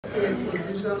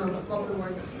Position of public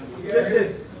works. Yes.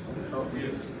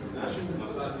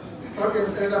 Okay,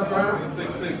 Senator Brown.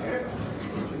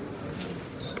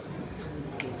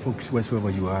 Folks, wherever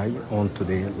you are on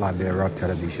today, Liberia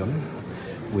television,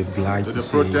 we're glad to the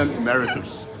see Protent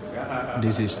Emeritus.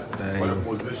 this is For the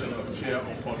position of Chair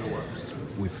of Public Works.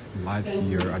 with live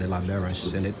here at the Liberian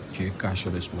Senate.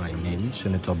 JKK is my name,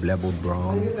 Senator Blebo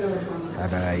Brown.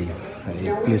 I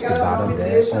placed the ballot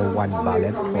there on one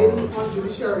ballot for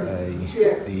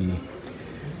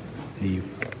the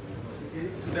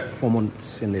former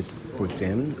Senate Pro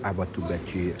Tem about to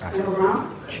get you as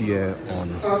chair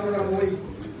on.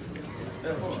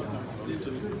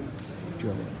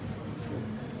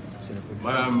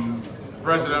 Madam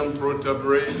President Pro Tem,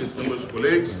 distinguished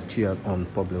colleagues, Chair on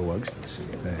Public Works.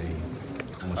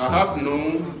 I have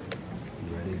known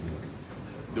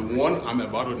the one I'm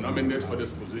about to nominate for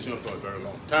this position for a very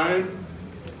long time.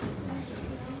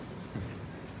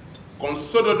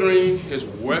 Considering his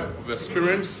wealth of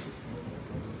experience,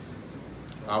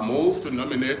 I move to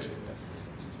nominate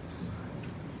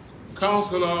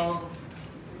Councillor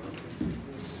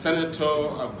Senator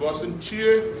Augustine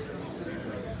Chie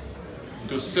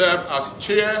to serve as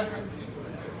chair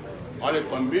on the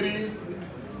Committee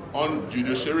on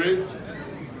Judiciary,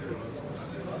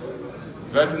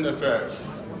 Veteran Affairs.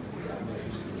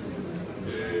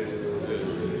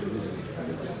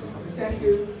 Thank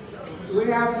you. Do we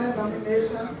have any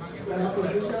nomination for the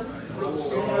position?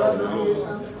 Any other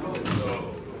nomination?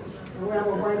 Do we have a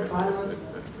white ballot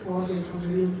for the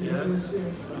committee? Yes.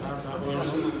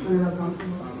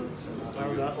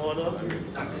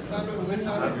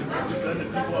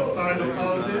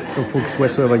 So, folks,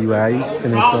 wherever you are,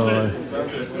 Senator,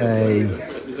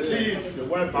 receive the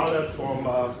white ballot from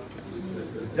the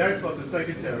desk of the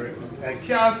Secretary and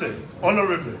cast it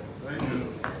honorably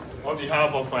on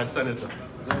behalf of my senator.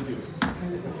 Thank you.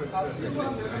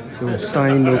 so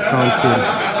sign no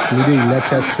counting, newly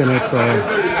elected Senator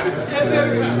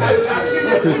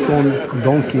Hilton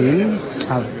Duncan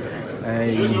have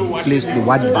placed the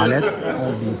white ballot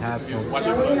on behalf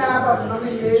of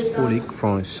his colleague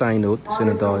from Sign Out,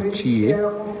 Senator Chie.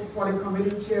 For the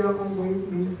committee chair on Ways,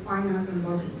 Means, Finance, and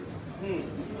Budget.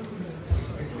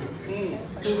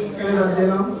 Senator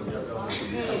Dillon.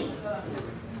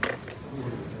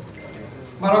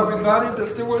 Madam President,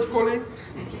 distinguished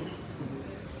colleagues,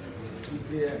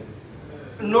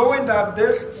 knowing that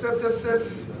this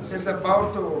 55th is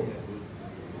about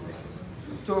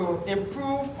to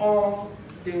improve on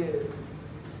the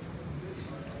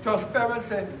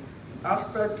transparency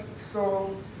aspect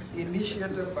so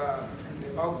initiated by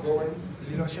the outgoing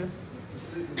leadership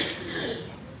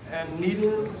and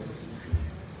needing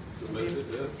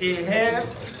a head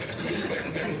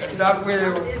that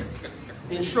will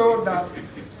ensure that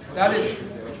that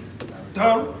is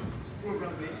done,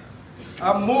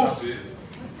 I move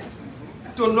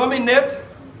to nominate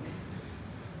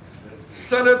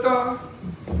Senator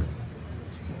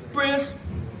Prince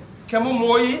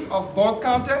Kemumoi of Bon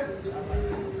County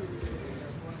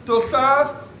to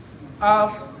serve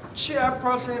as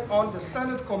chairperson on the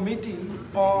Senate Committee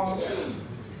on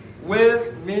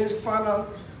Ways, Means,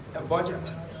 Finance, and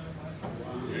Budget.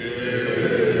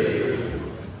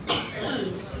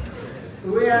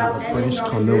 We have Prince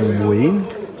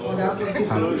Kemumoi have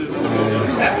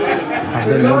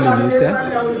been nominated.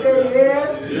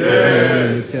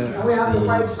 We have the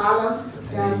white ballot.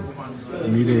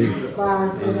 Needed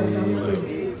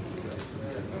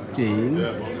Jane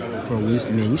from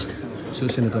Westminster. So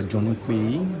Senator John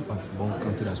Quay of Bon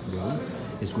County as well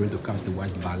is going to cast the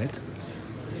white ballot.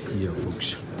 Here,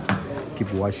 folks.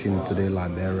 Keep watching today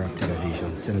Liberia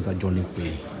television. Senator John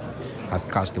Quay has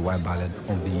cast the white ballot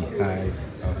on behalf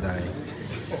of the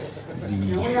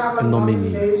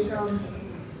nominee.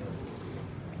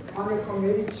 On the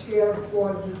committee chair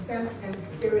for defense and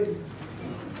security.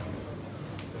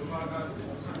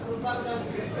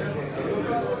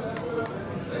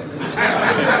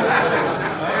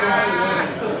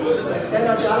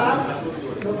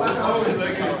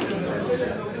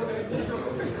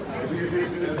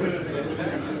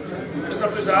 Mr.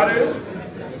 President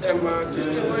and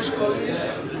distinguished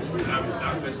colleagues,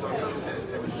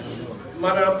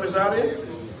 Madam President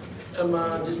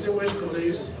and distinguished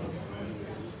colleagues,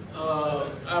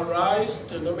 I rise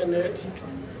to nominate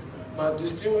my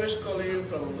distinguished colleague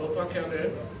from Lofa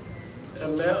County, a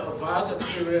man of vast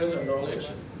experience and knowledge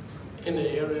in the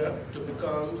area, to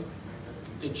become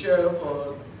the chair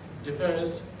for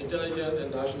Defense, Intelligence,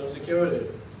 and National Security.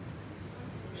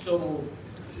 So moved.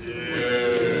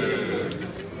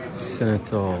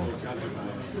 Senator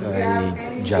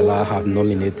Jala have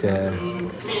nominated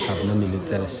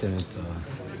Senator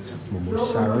Momo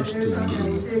Saros to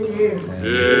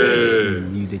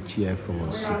be the chair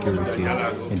for security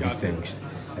and defense.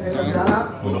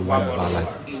 On the white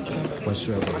ballot,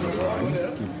 whatsoever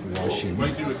keep watching to the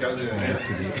Liberia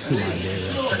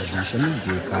television,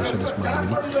 JKK this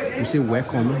morning. We say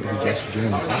welcome, we just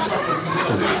joined us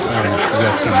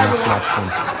watching our platform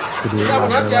to the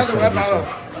Liberia television.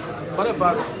 What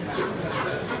about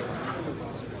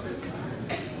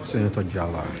Senator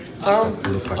Jala.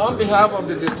 on behalf of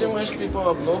the distinguished people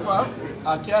of Lofa,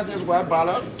 I carry this white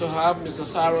ballot to have Mr.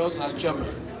 Saros as chairman.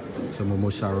 So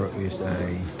Momo Saros is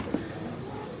a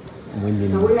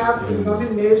winning We have the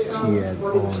nomination chair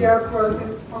for the on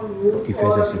chairperson on Rule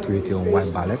defense and security on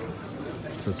white ballot.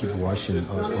 So keep watching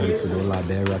us on to the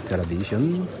Liberia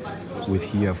television with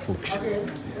here folks.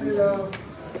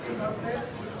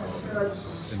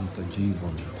 Senator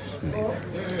Jevon Smith.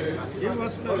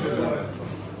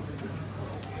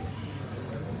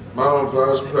 Madam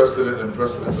Vice President and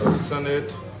President of the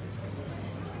Senate,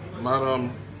 Madam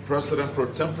President Pro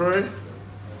Tempore,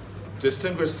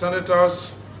 distinguished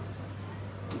senators,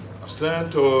 I stand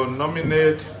to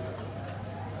nominate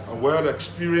a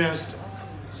well-experienced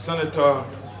senator,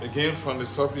 again from the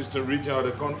southeastern region of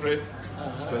the country,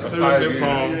 specifically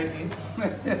from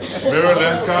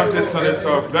Maryland County,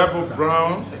 Senator Glebo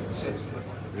Brown,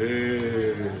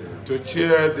 to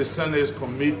chair the Senate's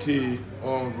Committee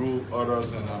on Rule,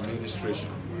 Orders, and Administration.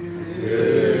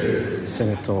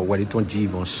 Senator Wellington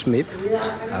Jevon Smith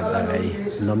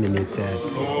has nominated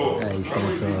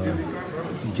Senator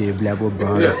J. Glebo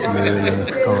Brown of Maryland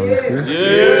County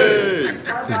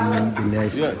to be the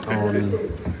next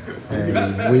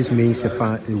Ways Means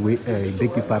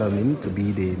Big Department to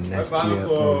be the next chair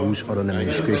on Rules, Order, and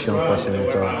Administration for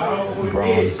Senator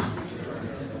Brown.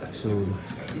 So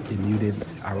the muted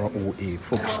ROA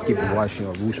folks keep watching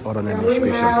our Rules, Order, and We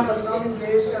Administration. have a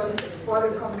nomination for the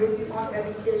Committee on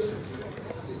Education.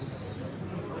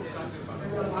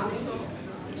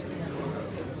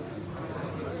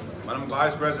 Madam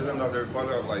Vice President of the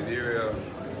Republic of Liberia,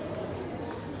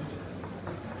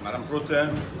 Madam Pro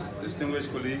Tem,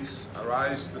 distinguished colleagues, I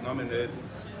rise to nominate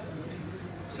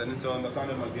Senator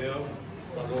Nathaniel McGill,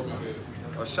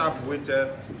 a sharp-witted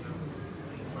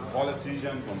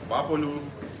politician from Bapolu,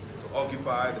 to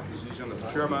occupy the position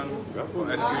of Chairman for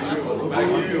Education.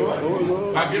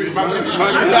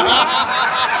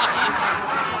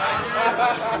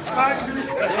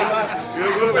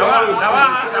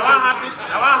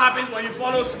 That happens when you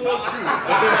follow slow through.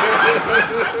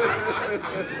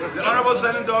 The Honorable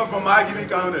Senator from Maggie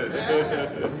County.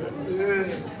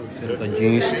 Senator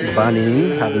James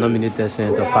Bani have nominated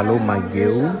Senator Falo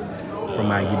McGill from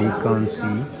Agidi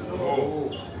County.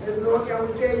 Everyone can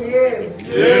say yes.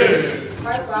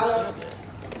 White ballot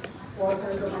for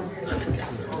Senator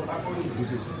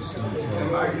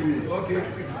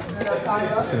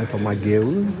Senator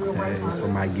McGill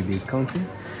from Agidi County.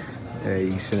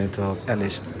 Senator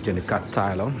Ellis Jenica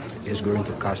Tyler is going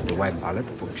to cast the white ballot,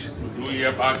 folks. Do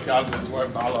hereby cast this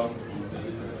white ballot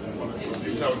for the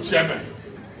position of Chairman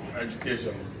of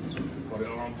Education for the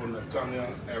Honorable Nathaniel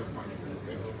F.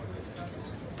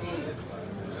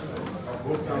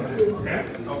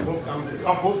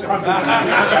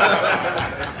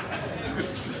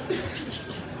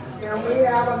 Can we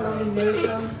have a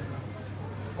nomination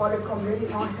for the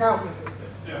Committee on Health?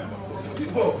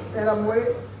 Madam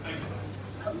Wade.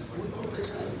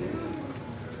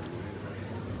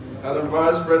 Madam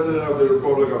Vice President of the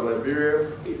Republic of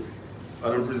Liberia,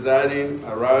 Madam Presiding,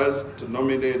 I rise to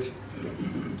nominate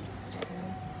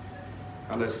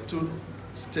an astute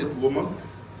state woman,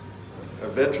 a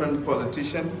veteran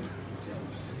politician,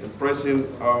 in person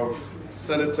of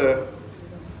Senator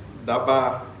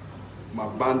Daba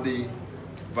Mabandi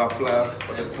Vapla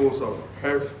for the post of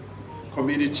Health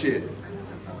Committee Chair.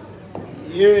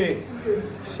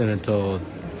 Senator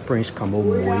Prince Kamo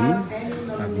Moyi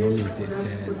have nominated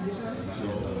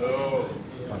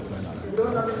No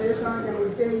nomination, can we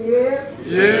say yeah?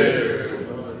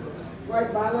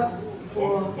 White ballot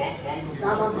for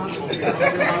Daba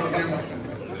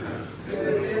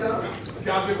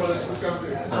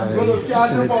I'm going to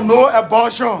cast it for no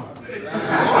abortion.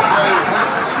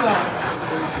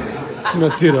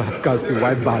 Senator have cast the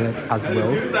white ballot as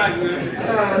well.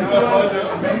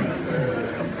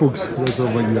 Folks, those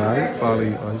over here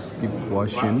following us, keep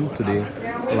watching today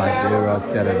Liberia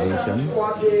television,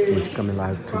 which coming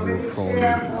live to you from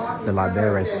the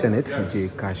Liberia Senate.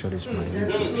 JKK is my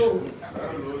new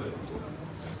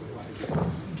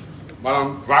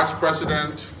Madam Vice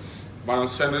President, Madam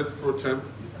Senate Pro Tem,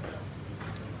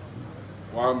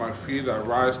 while my feet I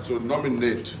rise to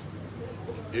nominate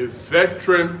a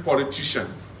veteran politician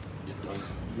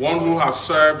one who has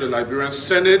served the Liberian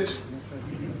Senate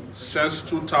since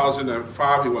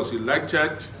 2005. He was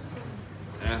elected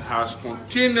and has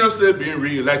continuously been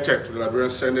re-elected to the Liberian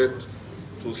Senate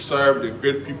to serve the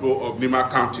great people of Nima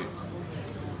County.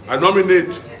 I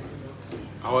nominate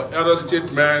our elder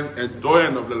statesman and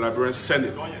doyen of the Liberian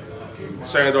Senate,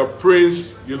 Senator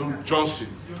Prince Yelu Johnson,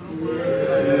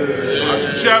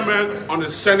 as chairman on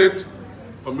the Senate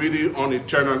Committee on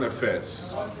Internal Affairs.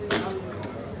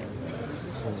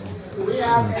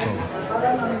 Senator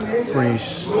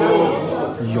Prince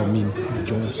Yomin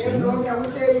Johnson,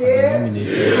 nominated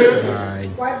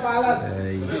by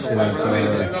Senator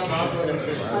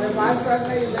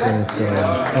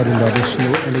Edwin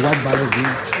Snow, and the white ballot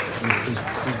is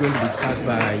going to be cast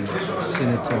by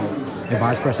Senator the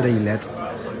Vice President-elect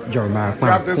Jeremiah We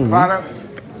have this ballot,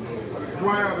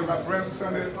 doyen of the Liberian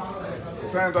Senate,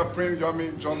 Senator Prince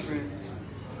Yomin Johnson,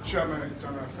 Chairman of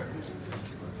Internal Affairs.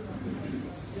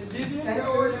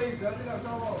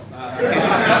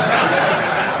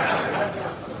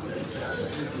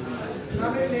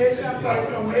 Nomination for the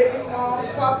Committee on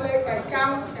Public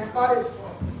Accounts and Audits.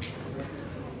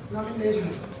 Nomination.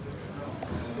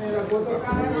 Senator Boto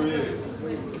Kane.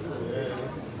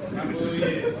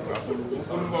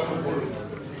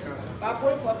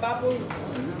 Babul for Babul.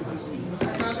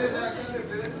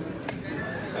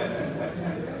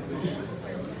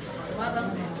 Madam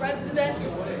President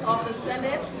of the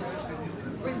Senate,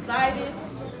 presiding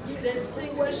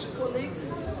distinguished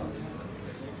colleagues,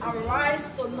 I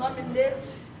rise to nominate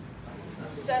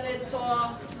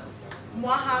Senator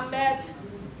Mohamed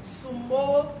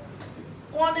Sumo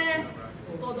Kone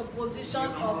to the position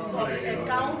of public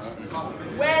accounts,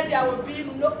 where there will be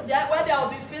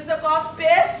physical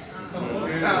space.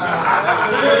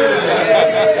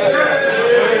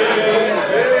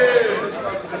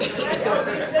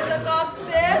 Physical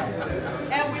space,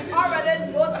 and we already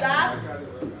know that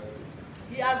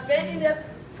he has been in it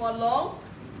for long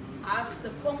as the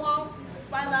former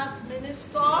finance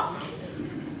minister.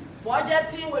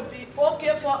 Budgeting will be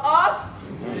okay for us.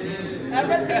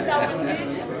 Everything that we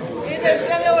need in the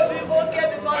Senate will be okay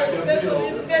because the space will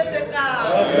be physical.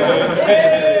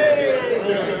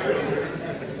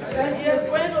 And he is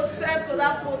going to serve to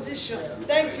that position.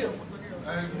 Thank you.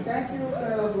 Thank you,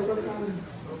 Senator Boto Kane.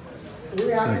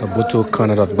 Senator Boto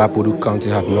Kane of Bapuru County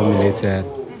have nominated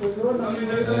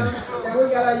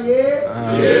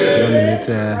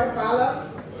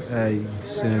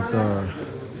Senator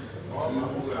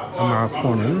Amara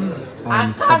Conan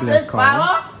on public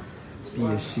account,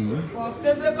 PSC. For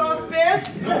physical space.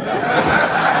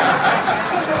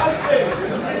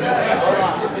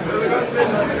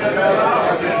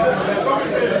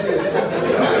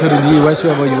 So the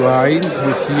wherever you are in,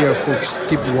 with here folks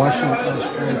keep watching us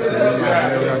on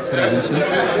television. We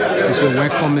say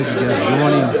welcome if you just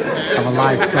joining our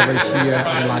live coverage here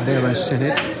in Liberian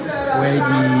Senate, where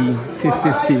the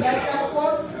 55th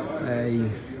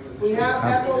we have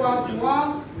ECOWAS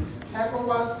 1,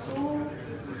 ECOWAS 2,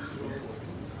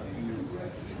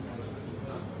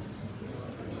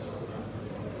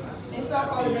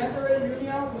 Interparliamentary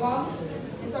Union 1,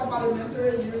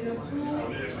 Interparliamentary Union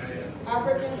 2,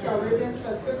 African Caribbean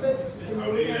Pacific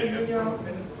European Union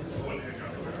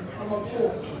number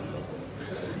 4.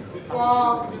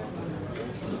 For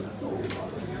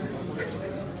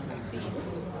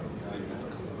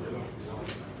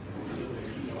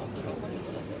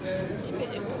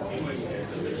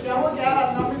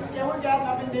Can we get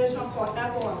nomination for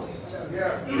ECOWAS?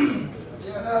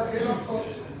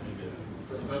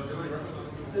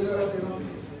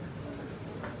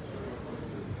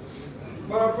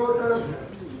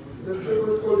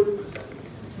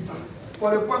 For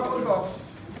the purpose of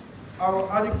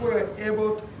our adequate and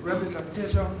able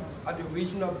representation at the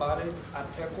regional body at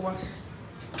ECOWAS,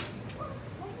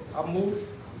 I move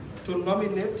to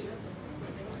nominate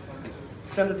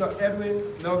Senator Edwin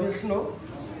Melvin Snow,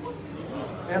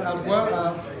 and as well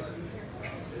as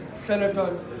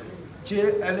Senator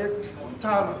J. Elliott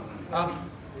Tyler as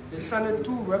the Senate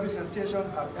 2 representation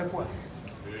at ECOWAS.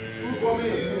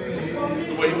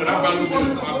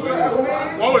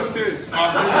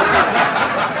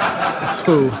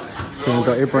 So,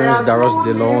 Senator Abrams Daros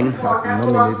DeLon have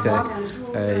nominated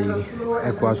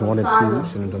ECOWAS 1 and 2,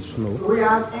 Senator Snow,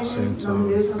 Senator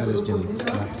Ellis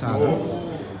Tyler.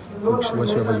 Folks,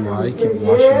 wherever you are, keep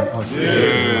watching us.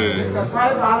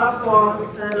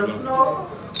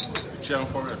 Chairman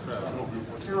for Affairs.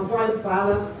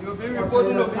 You'll be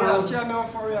reporting to me as Chairman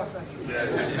of Foreign Affairs.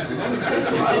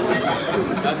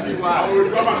 That's why.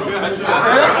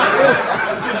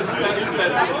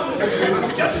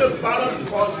 Just a ballot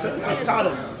for Senator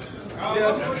Tyler.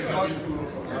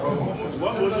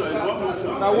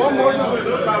 Now one more.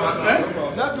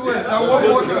 Not do it. Now one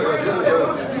more.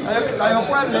 Now your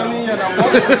friend Lenny and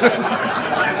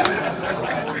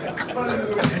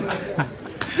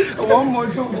one more.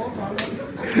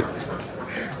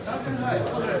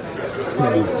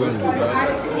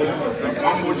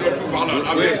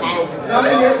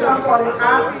 Nomination for the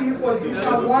RPU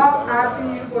position 1,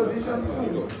 RPU position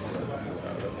 2.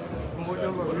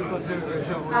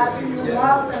 RPU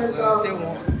 1, Senator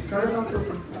Johnson.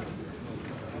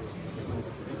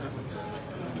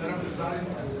 Madam President,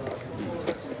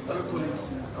 fellow colleagues,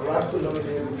 I would like to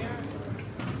nominate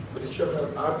for the chairman of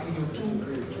RPU 2,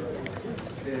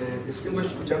 the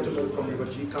distinguished gentleman from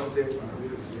Liberia County,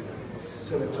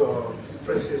 Senator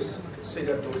Francis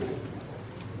Senator.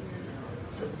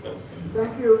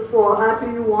 Thank you. For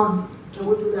RPU 1.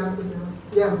 We'll do that together.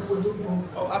 Yeah, we'll do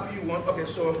both. Oh, RPU 1, okay,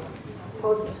 so.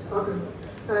 Okay.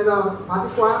 Senator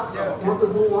Matikwa wants to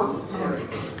do 1? Yeah.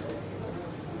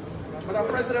 Madam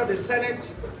President of the Senate,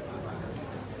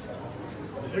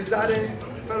 presiding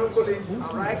fellow colleagues, I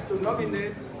rise to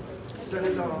nominate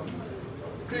Senator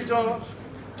Christian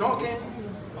Duncan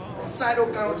from Sido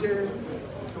County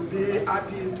to be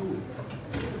RPU 2,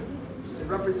 the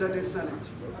representing Senate.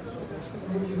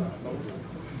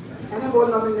 Any more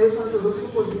nominations to those two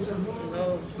positions?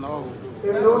 No.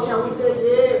 If no, can we say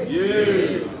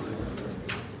yay?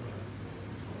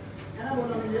 Any more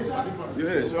nominations?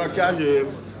 Yes, so I catch a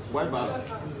white balance.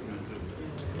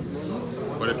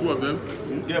 For the two of them?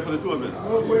 Yeah, for the two of them.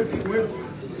 Oh, wait.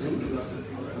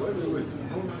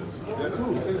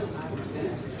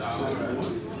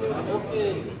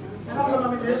 Any more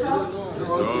nominations?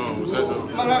 So, who said no?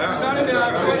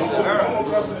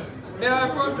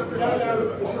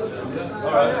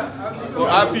 For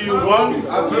RPU 1,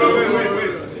 RPU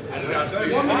 3.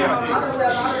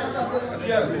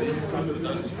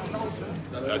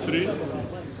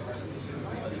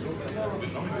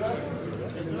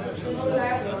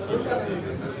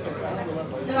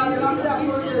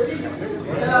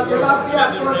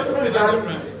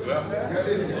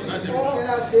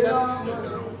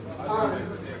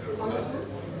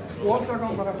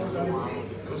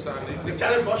 The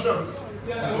Cali version.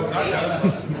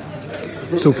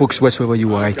 So folks, wherever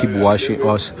you are, keep watching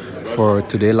us for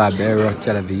today Liberia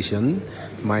television.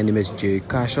 My name is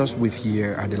JKK with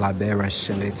here at the Liberia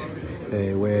Senate,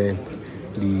 where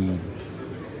the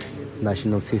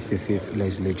National 55th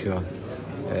Legislature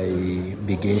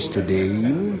begins today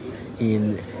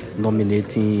in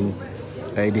nominating.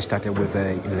 They started with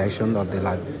the election of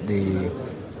the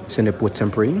Senate Pro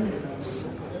Tempore,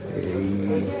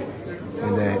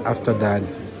 and after that,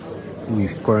 we're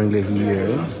currently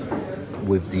here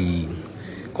with the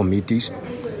committees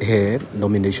head,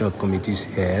 nomination of committees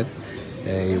head.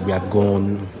 We have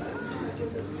gone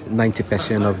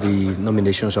 90% of the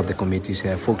nominations of the committees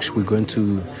here. Folks, we're going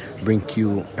to bring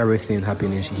you everything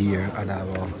happening here at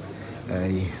our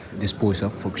disposal.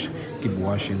 Folks, keep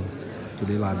watching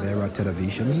today Liberia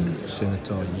television.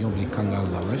 Senator Nyonblee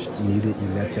newly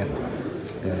elected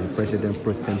President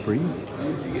Pro Tempore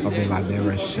of the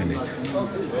Liberia Senate.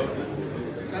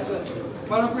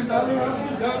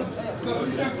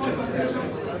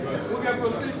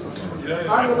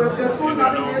 And with the two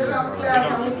nominations clear,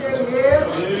 can we say yes?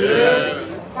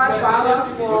 White balance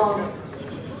for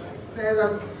Senator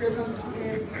Christian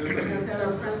and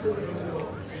Senator Francis.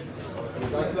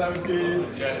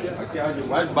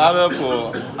 white ballot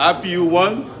for RPU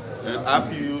 1 and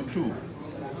RPU 2.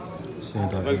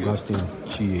 Senator Augustine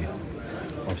Chie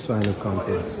of Sino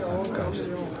County.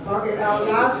 Okay, our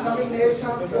last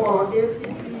nomination for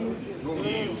ACP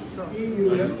EU.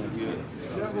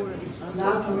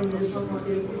 Last nomination for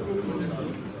ACP EU.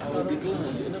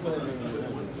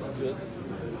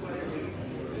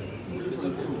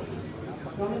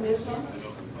 Nomination?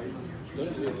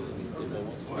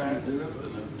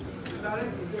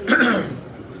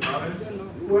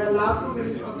 We're allowed to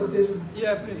finish consultation.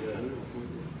 Yeah, please.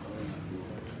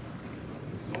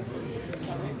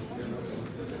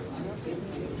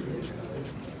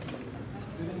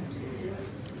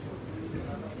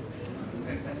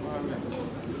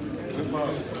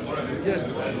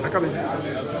 I come in.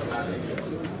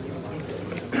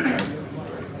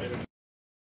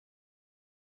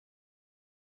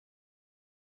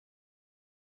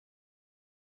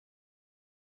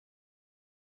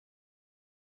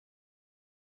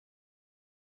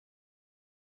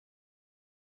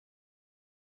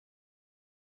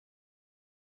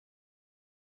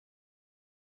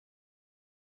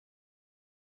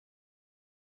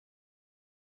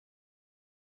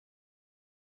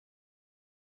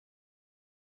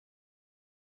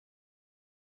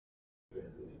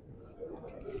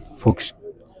 Folks,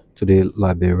 today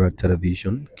Liberia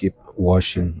television keep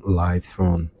watching live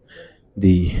from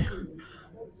the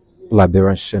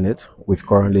Liberian Senate. We've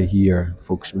currently here,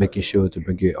 folks, making sure to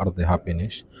bring you out of the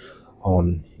happiness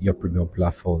on your premium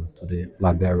platform today,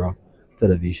 Liberia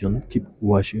television. Keep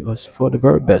watching us for the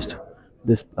very best.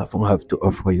 This platform have to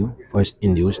offer you first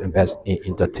in news and best in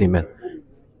entertainment.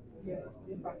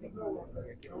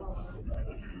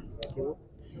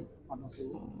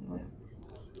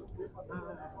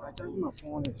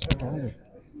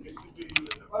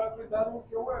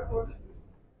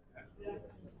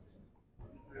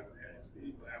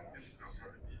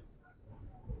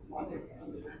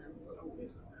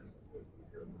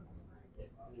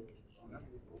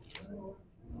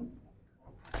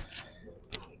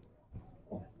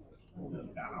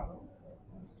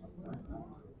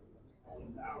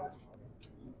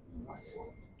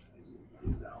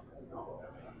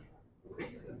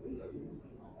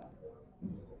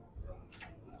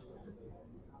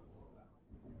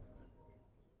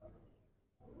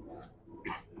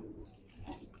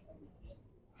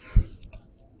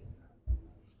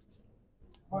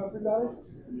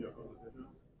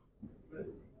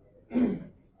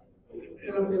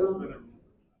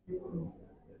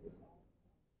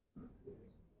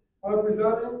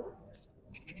 President,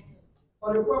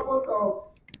 for the purpose of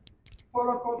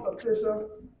further consultation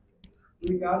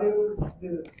regarding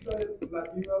the Senate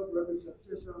Liberia's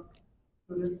representation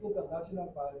to this international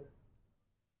body,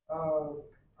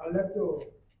 I'd like to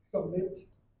submit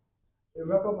a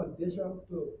recommendation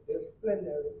to this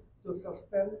plenary to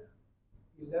suspend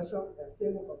election and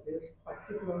filling of this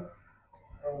particular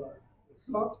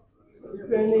slot,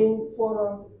 pending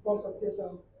further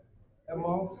consultation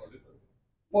amongst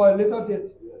for a later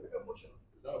date.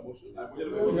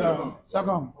 Yeah,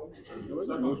 second.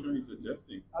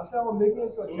 I said I'm making a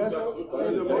suggestion,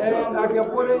 and I can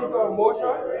put it into a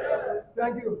motion.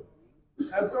 Thank you.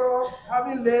 And so,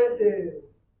 having laid the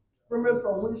premise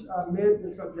from which I made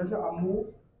the suggestion, I move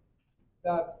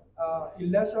that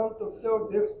election to fill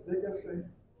this vacancy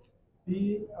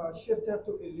be shifted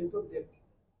to a later date.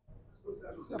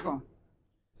 Second.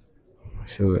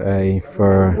 So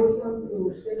for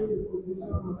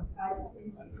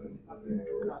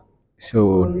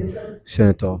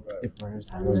Senator Ibrahim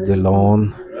the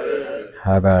loan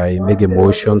have I make a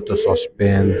motion to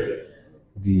suspend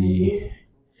the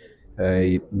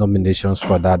nominations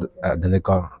for that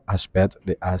identical aspect,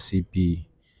 the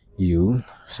RCPU.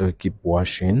 So keep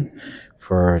watching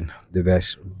for the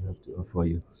best for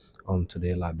you on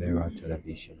today Liberia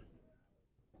television.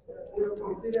 We have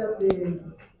completed the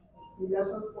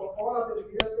elections for all of the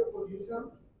leadership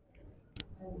positions,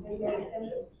 and then the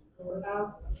Senate will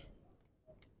ask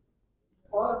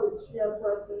all of the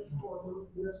chairpersons for those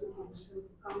leadership positions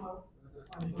to come up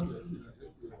on Monday.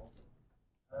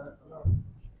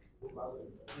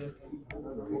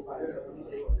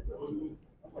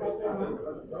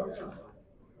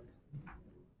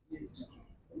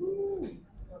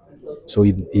 So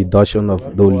induction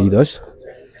of those leaders,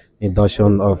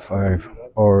 induction of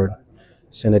our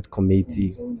Senate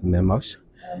committee members,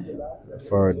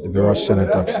 for the various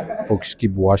senators. Folks,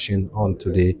 keep watching on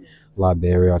today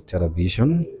Liberia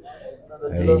television,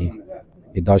 a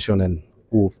induction and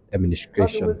oath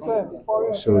administration.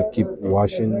 So keep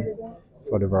watching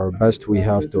for the very best we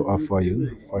have to offer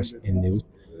you, first in news,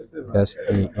 best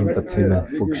in entertainment,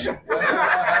 folks.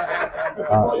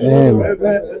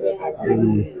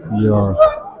 Your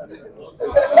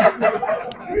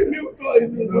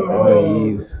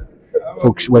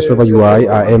folks, wherever you are,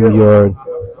 I am your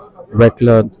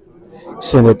regular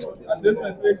Senate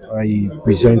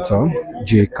presenter,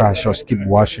 JKK. Just keep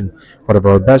watching for the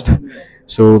very best.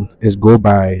 So let's go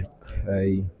by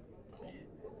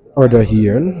order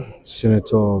here.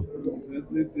 Senator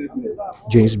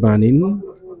James Banning,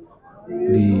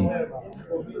 the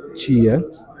chair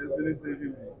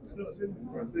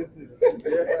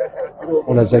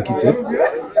on executive.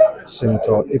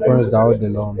 Senator Ibrahim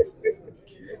Delon,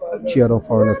 chair of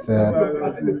foreign affairs.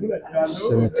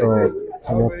 Senator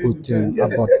former Putin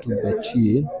Abatu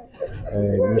Bechi,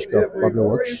 Minister of Public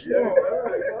Works.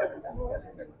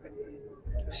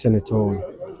 Senator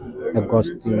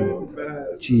Augustine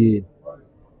Chie,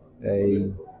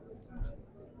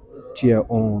 chair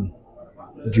on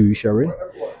judiciary,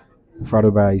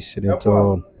 followed by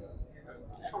Senator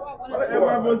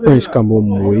Prince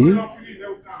Kamomwe.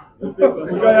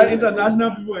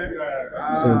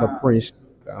 Senator Prince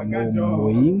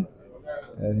Kamomwe,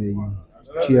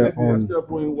 chair on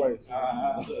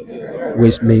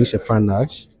Waste Means and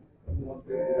Finance,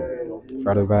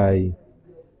 followed by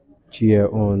chair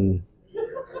on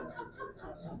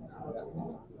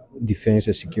Defense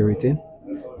and Security,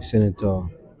 Senator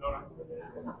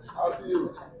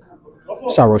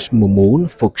Saros Mumun,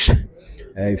 folks,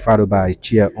 followed by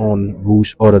Chair on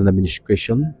Rules, Order and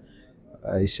Administration,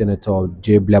 Senator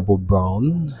J. Blabo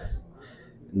Brown,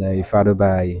 followed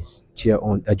by Chair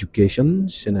on Education,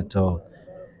 Senator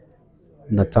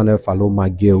Nathaniel Faloma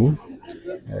Gill,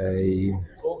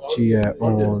 Chair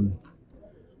on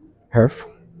Health,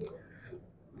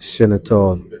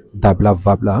 Senator Dabla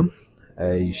Vabla.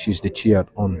 She's the chair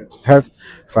on Health,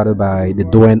 followed by the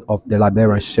Doyen of the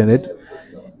Liberian Senate,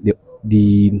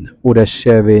 the other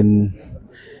seven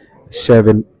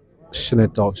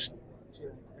senators,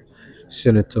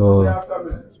 Senator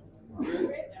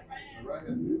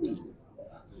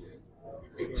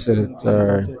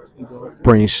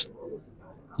Prince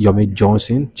Yomi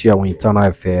Johnson, Chair of Internal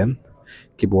Affairs.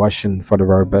 Keep watching for the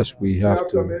very best. We have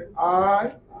to.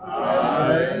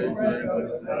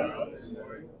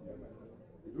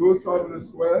 Do solemnly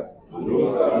swear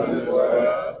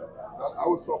that I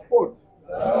will support,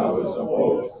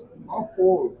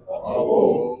 uphold,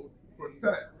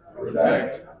 protect, and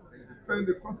defend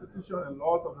the Constitution and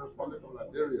laws of the Republic of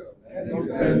Liberia.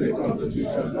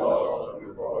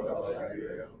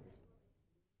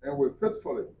 And will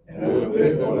faithfully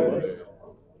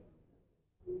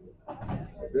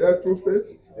bear true faith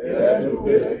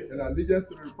and allegiance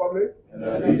to the Republic.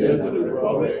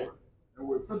 And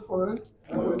will faithfully,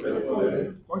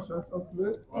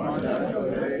 conscientiously,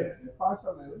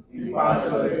 impartially,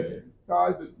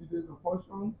 discharge the duties and functions of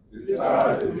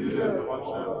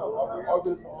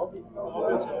the office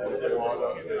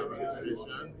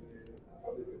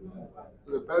to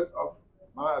the best of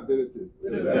my ability.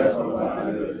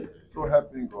 So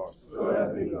help me God.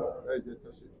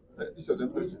 Each of them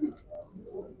please.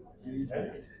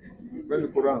 Bring the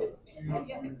Quran.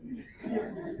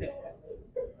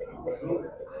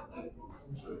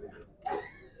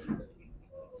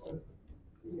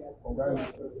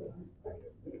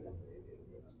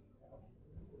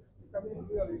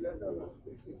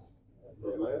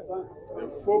 The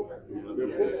fourth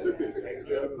sitting.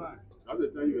 That's the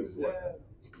time you swear.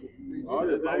 All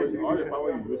the power you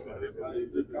use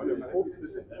on the fourth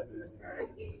sitting.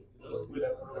 The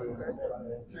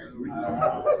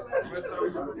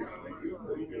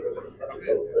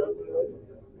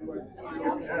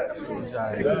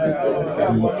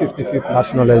 55th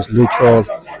National Legislature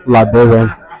Liberian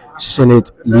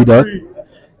Senate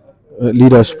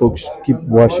leaders, folks, keep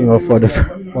watching out for the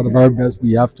very best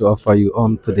we have to offer you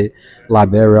on today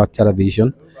Liberia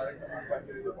television.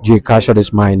 JKK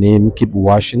is my name. Keep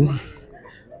watching.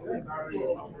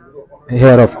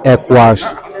 Head of ECOWAS,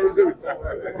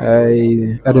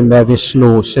 Adam Mervyn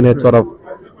Snow, Senator of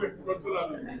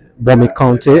Bomi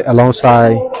County,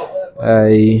 alongside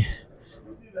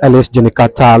Alice Jenica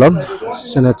Talon,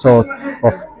 Senator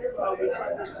of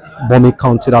Bomi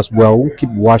County as well.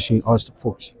 Keep watching us,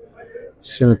 folks.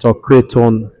 Senator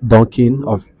Creighton Duncan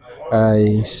of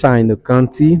Sino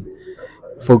County,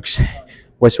 folks.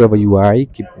 Wherever you are,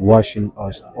 keep watching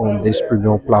us on this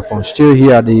premium platform. Still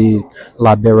here at the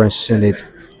Liberian Senate.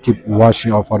 Keep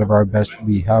watching out for the very best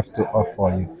we have to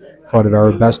offer you. For the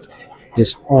very best,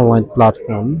 this online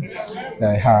platform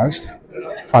has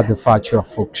for the future,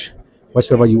 folks.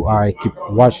 Wherever you are, keep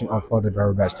watching out for the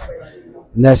very best.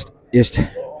 Next is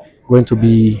going to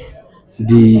be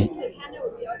the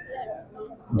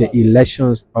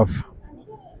elections of.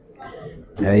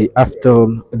 After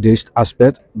this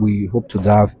aspect, we hope to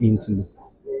dive into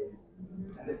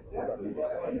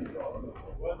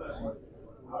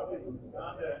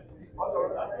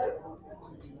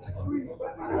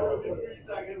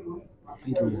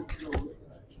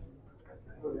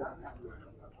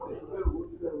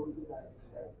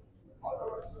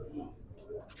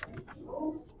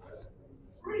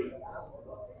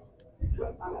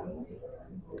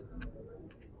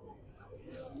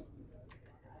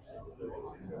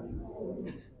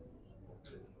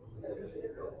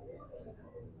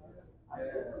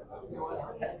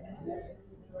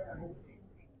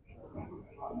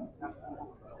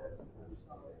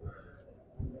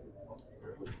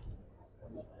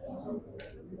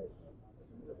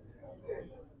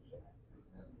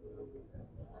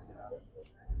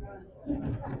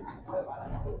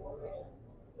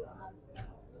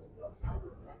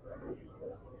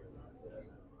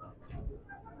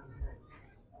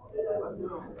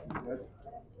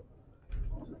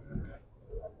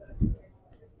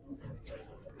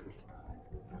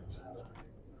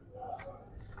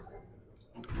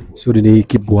so today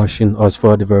keep watching us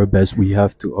for the very best we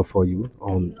have to offer you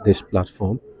on this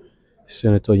platform.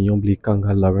 Senator Nyonblee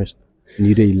Kanga Lawrence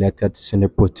newly elected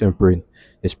Senate Pro Tempore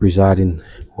is presiding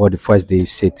over the first day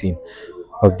sitting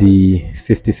of the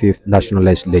 55th National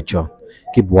Legislature.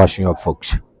 Keep watching up,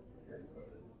 folks.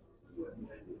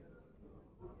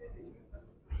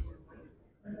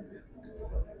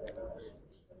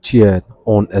 Chair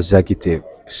on Executive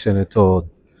Senator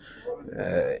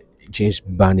James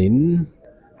Banning,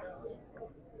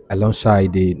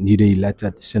 alongside the newly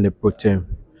elected Senate Pro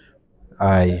Tem,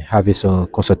 I have his own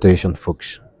consultation,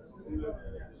 folks.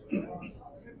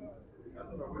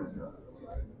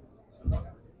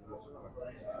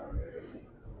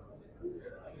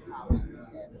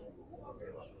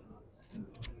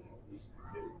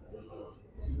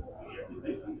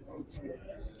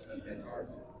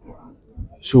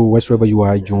 So wherever you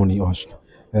are joining us,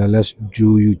 let's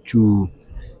do you to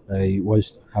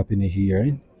what's happening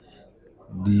here.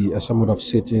 The assembly of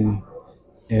sitting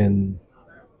and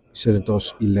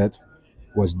senators elect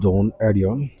was done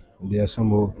earlier. They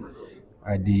assembled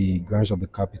at the grounds of the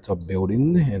Capitol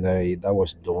building, and that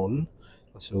was done.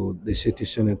 So the city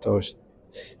senators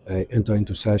enter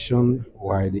into session,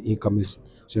 while the incoming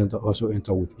senator also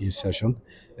enter within session.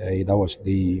 That was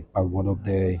the part one of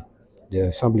the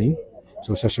assembly.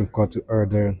 So session called to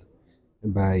order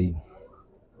by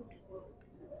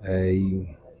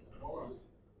a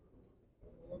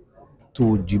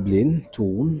to Giblin,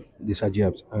 to the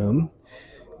Sergeant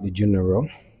the General.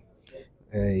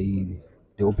 The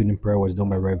opening prayer was done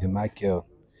by Reverend Michael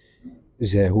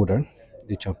Zehuder,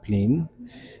 the chaplain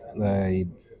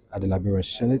at the Liberian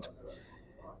Senate.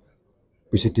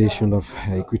 Presentation of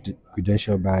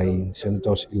credential by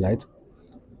senators elect.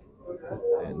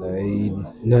 And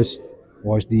next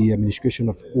was the administration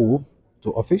of oath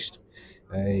to office.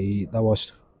 That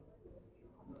was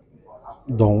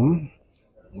done.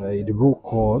 The roll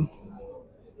call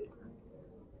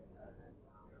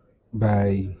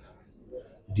by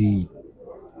the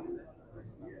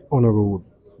Honorable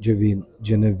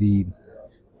Genevieve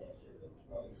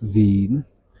V.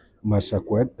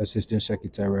 Massaquet, Assistant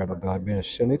Secretary of the Liberian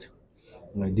Senate.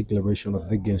 Declaration of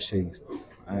vacancies.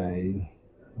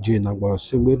 J. Nagbal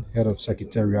Simwin, Head of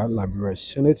Secretariat, Liberian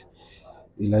Senate.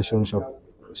 Elections of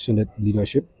Senate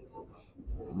leadership.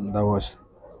 That was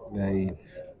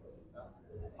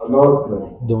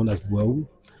done as well.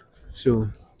 So,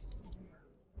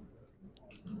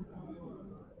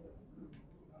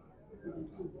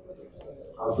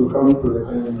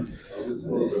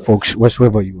 folks,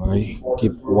 wherever you are,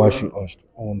 keep watching us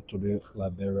on to the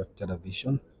Liberia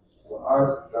television.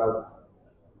 Ask that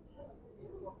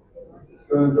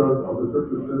senators of the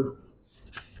 55th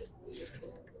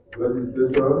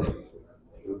Legislature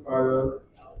retire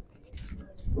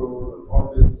to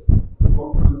office,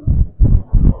 conference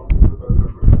of the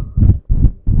President,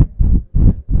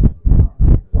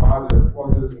 while the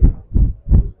spouses,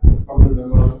 family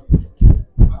members,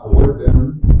 await them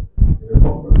in the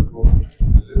conference room.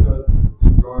 The letters will be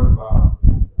joined by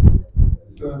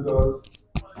the senators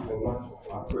for lunch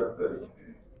at 12:30.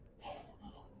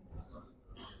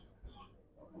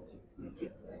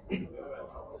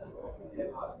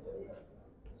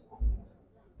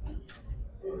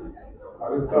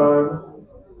 At this time,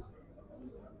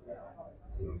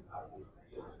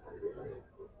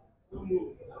 the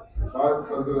Vice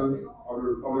President of the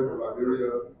Republic of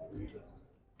Liberia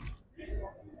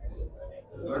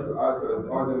would like to ask the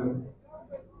pardon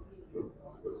to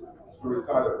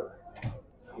retire.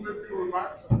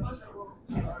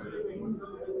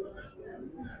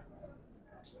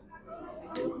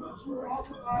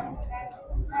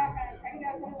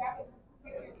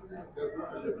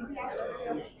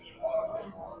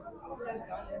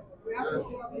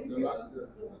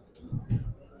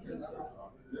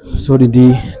 So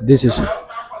this is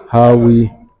how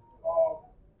we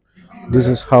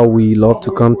love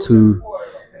to come to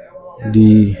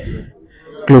the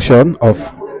closure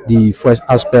of the first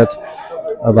aspect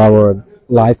of our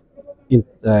life in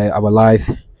our life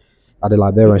at the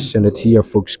Liberian Senate here.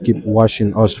 Folks, keep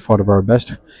watching us for the very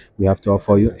best we have to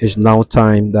offer you. It's now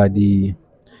time that the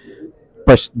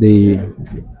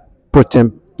pro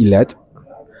temp elect,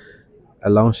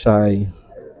 alongside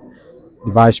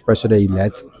the vice president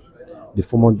elect, the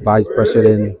former vice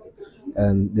president,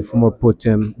 and the former pro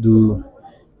temp, do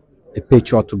a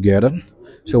picture together.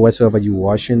 So wherever you're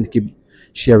watching, keep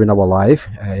sharing our live.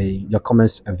 Your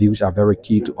comments and views are very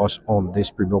key to us on this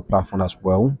premium platform as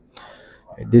well.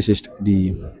 This is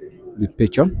the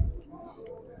picture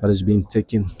that is being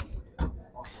taken,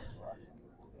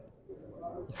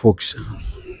 folks.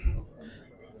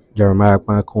 Jeremiah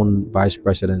Kwan, Vice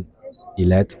President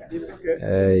elect.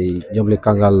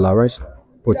 Nyonblee Lawrence,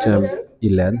 Pro Tem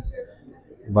elect.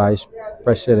 Vice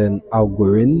President Al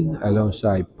Gore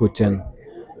alongside Putin.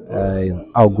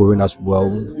 Al Gore as well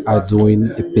are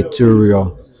doing a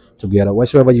pictorial together.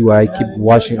 Wherever you are, keep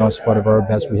watching us for the very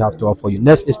best we have to offer you.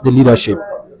 Next is the leadership.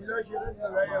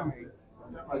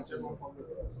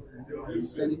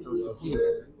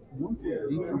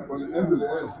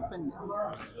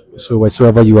 So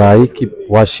wherever you are, keep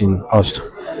watching us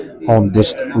on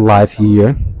this live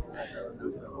here.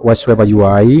 Wherever you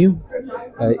are,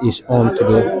 is on to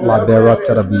the Liberia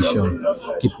television.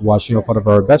 Keep watching for the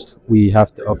very best we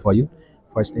have to offer you.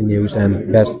 First in news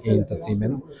and best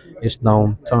entertainment. It's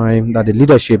now time that the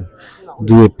leadership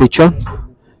do a picture.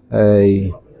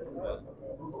 Uh,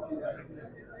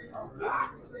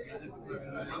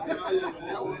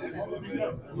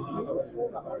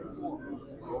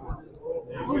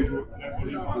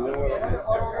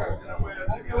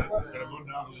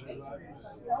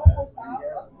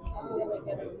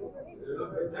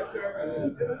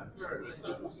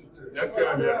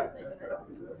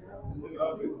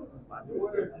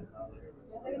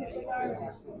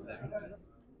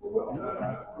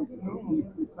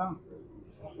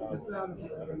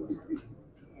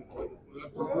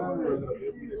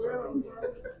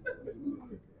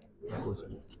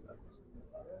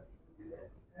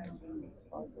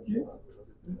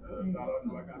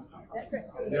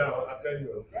 Yeah, I'll tell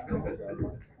you.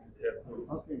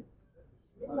 Okay.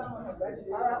 All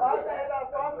right, all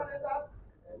senators, all senators.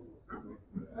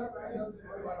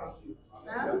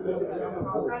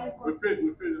 We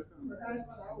feel.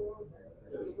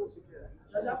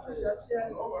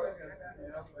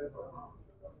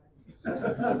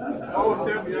 Always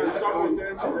stand behind, always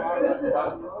stand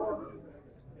behind.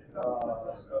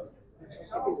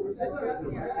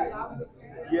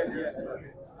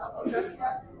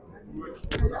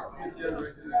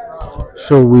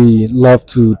 So we love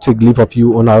to take leave of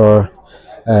you on our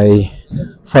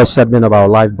first segment of our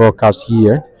live broadcast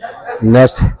here.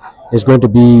 Next is going to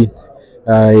be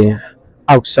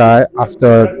outside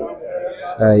after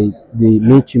the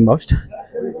meeting most.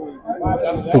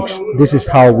 Folks, this is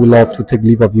how we love to take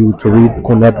leave of you, to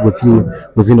connect with you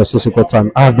within a physical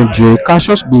time. I have been Jay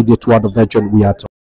Cassius, be the to adventure we are.